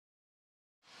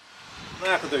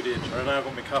Now I can do the intro, now I've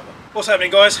got my cover. What's happening,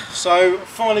 guys? So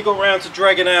finally got around to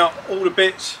dragging out all the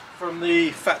bits from the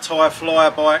FAT-TYRE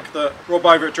flyer bike that Rob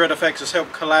over at DRED has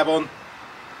helped collab on.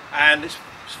 And it's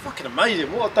fucking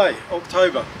amazing. What a day,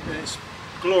 October. It's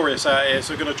glorious out here,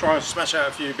 so we're going to try and smash out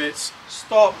a few bits.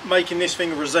 Start making this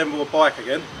thing resemble a bike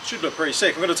again. It should look pretty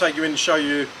sick. I'm going to take you in and show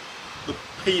you the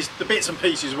bits and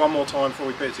pieces one more time before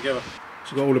we put it together.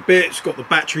 So we've got all the bits, got the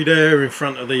battery there in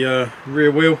front of the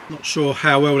rear wheel. Not sure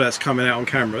how well that's coming out on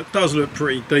camera. It does look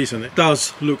pretty decent. It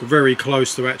does look very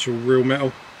close to actual real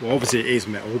metal. Well, obviously it is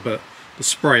metal, but the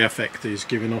spray effect is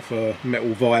giving off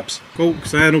metal vibes. Cool,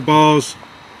 handlebars,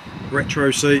 retro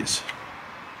seats.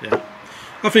 Yeah,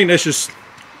 I think that's just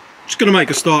going to make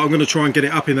a start. I'm going to try and get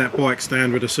it up in that bike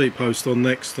stand with a seat post on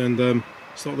next and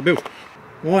start the build.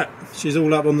 Right, she's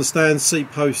all up on the stand.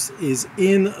 Seat post is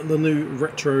in. The new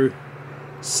retro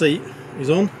seat is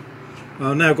on.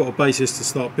 I've now got a basis to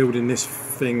start building this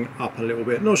thing up a little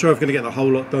bit. Not sure if I'm going to get the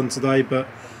whole lot done today, but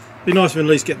it'd be nice to at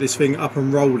least get this thing up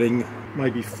and rolling.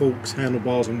 Maybe forks,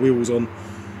 handlebars and wheels on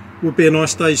would be a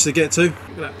nice stage to get to. Look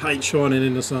at that paint shining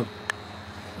in the sun.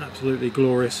 Absolutely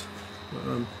glorious.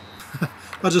 But,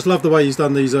 I just love the way he's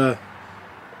done these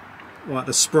like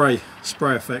the spray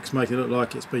effects, make it look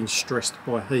like it's been stressed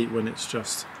by heat when it's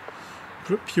just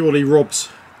purely Rob's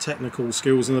technical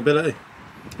skills and ability.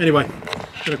 Anyway,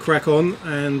 I'm going to crack on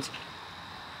and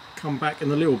come back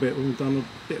in a little bit when we've done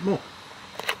a bit more.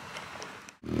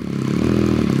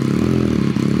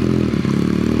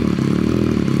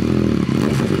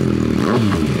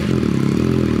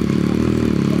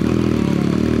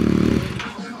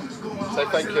 Say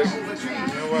thank you.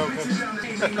 You're welcome.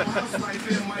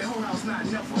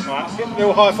 Alright, get a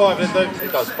little high five then, dude.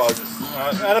 It does both.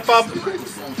 Alright, and a bump.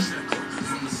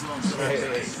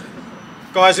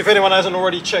 Guys, if anyone hasn't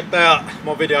already checked out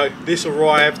my video, this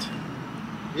arrived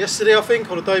yesterday, I think,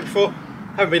 or the day before.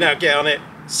 Haven't been able to get on it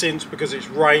since because it's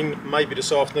rained. Maybe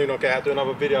this afternoon I'll get out and do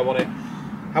another video on it.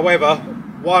 However,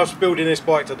 whilst building this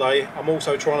bike today, I'm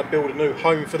also trying to build a new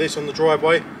home for this on the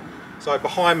driveway. So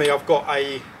behind me I've got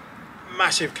a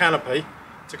massive canopy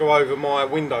to go over my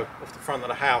window off the front of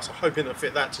the house. I'm hoping to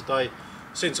fit that today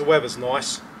since the weather's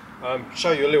nice.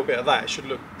 Show you a little bit of that. It should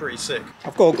look pretty sick.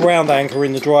 I've got a ground anchor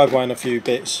in the driveway and a few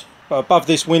bits, but above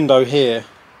this window here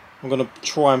I'm going to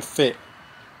try and fit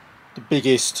the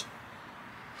biggest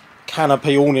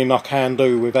canopy awning I can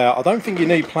do without. I don't think you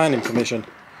need planning permission.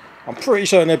 I'm pretty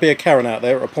certain there'll be a Karen out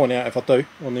there. I'll point out if I do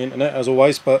on the internet as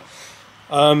always. But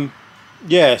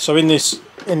yeah, so in this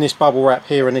bubble wrap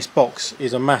here in this box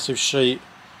is a massive sheet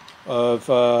of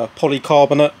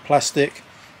polycarbonate plastic,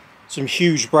 some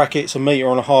huge brackets, 1.5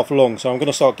 meters long. So I'm going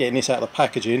to start getting this out of the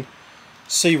packaging,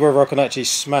 see whether I can actually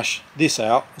smash this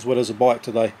out as well as a bike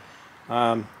today,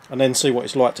 and then see what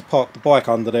it's like to park the bike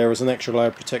under there as an extra layer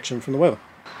of protection from the weather.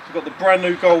 We've got the brand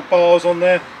new gold bars on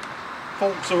there,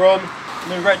 forks are on,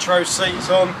 new retro seats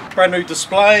on, brand new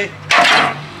display.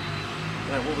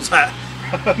 What was that?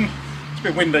 It's a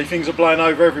bit windy, things are blowing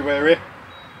over everywhere here.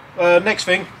 Next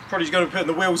thing, probably going to be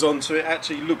putting the wheels on so it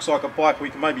actually looks like a bike. We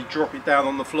can maybe drop it down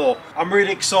on the floor. I'm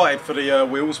really excited for the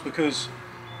wheels because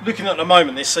looking at the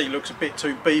moment this seat looks a bit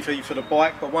too beefy for the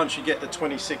bike, but once you get the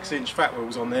 26-inch fat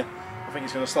wheels on there I think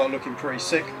it's going to start looking pretty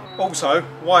sick. Also,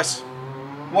 whilst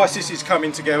this is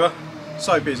coming together,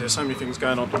 so busy, there's so many things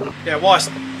going on. Yeah, whilst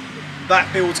that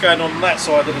build's going on that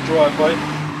side of the driveway,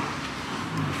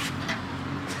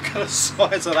 look at the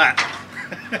size of that.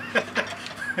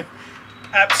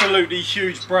 Absolutely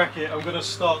huge bracket. I'm going to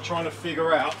start trying to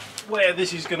figure out where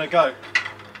this is going to go.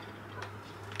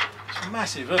 It's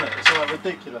massive, isn't it? It's like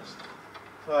ridiculous.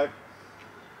 So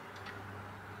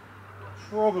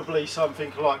probably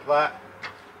something like that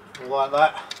or like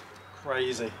that.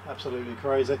 Crazy, absolutely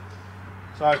crazy.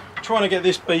 So trying to get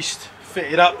this beast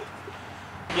fitted up.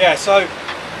 Yeah, so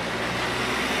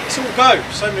it's all go.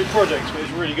 So many projects, but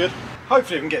it's really good.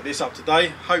 Hopefully we can get this up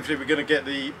today. Hopefully we're going to get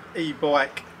the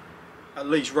e-bike at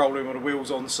least rolling with the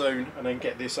wheels on soon and then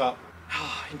get this up.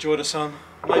 Enjoy the sun,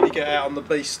 maybe get out on the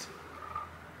beast.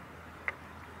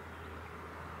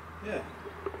 Yeah,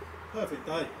 perfect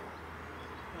day.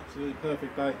 Absolutely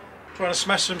perfect day. Trying to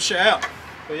smash some shit out.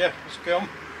 But yeah, let's get on.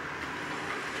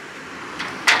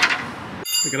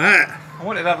 Look at that. I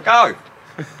wanted to have a go.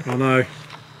 I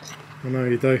know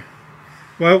you do.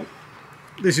 Well,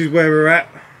 this is where we're at.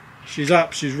 She's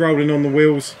up, she's rolling on the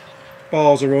wheels.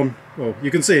 Bars are on. Well,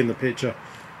 you can see in the picture.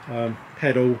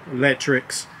 Pedal,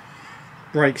 electrics,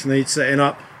 brakes need setting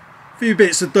up. A few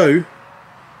bits to do,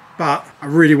 but I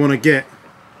really want to get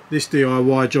this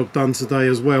DIY job done today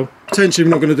as well. Potentially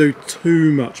I'm not going to do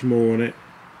too much more on it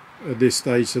at this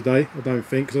stage today, I don't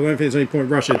think, because I don't think there's any point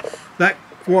rushing. That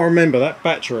from what I remember, that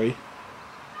battery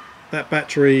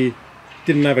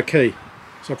didn't have a key.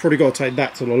 So I've probably got to take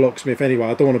that to the locksmith anyway.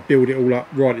 I don't want to build it all up,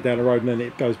 ride it down the road, and then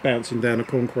it goes bouncing down the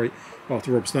concrete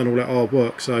after Rob's done all that hard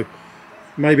work. So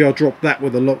maybe I'll drop that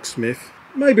with the locksmith.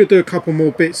 Maybe I'll do a couple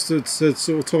more bits to sort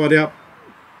of tidy up.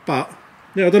 But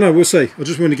yeah, I don't know, we'll see. I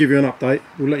just wanted to give you an update.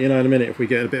 We'll let you know in a minute if we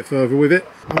get a bit further with it.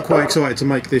 I'm quite excited to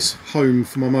make this home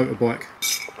for my motorbike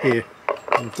here.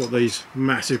 I've got these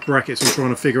massive brackets I'm trying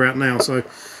to figure out now. So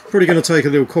probably going to take a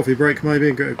little coffee break maybe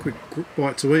and get a quick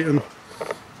bite to eat and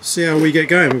see how we get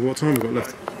going with what time we've got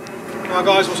left. Right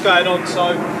guys, what's going on?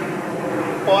 So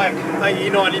bike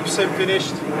 80-90%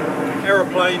 finished,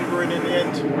 aeroplane we're in the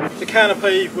end. The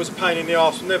canopy was a pain in the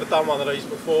arse. I've never done one of these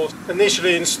before.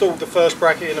 Initially installed the first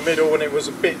bracket in the middle and it was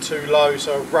a bit too low,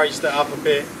 so I raised it up a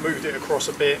bit, moved it across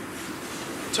a bit.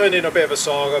 Turned in a bit of a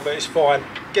saga, but it's fine.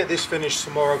 Get this finished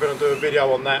tomorrow. I'm going to do a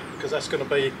video on that because that's going to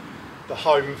be the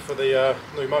home for the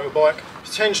new motorbike.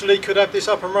 Potentially could have this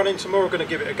up and running tomorrow. Going to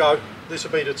give it a go. This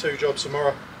will be the 2 jobs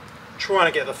tomorrow.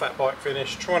 Trying to get the fat bike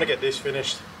finished, trying to get this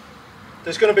finished.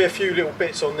 There's going to be a few little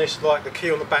bits on this, like the key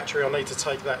on the battery. I need to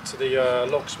take that to the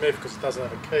locksmith because it doesn't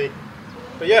have a key.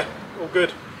 But yeah, all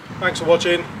good. Thanks for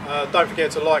watching. Don't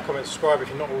forget to like, comment, subscribe if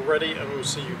you're not already, and we'll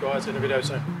see you guys in a video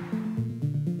soon.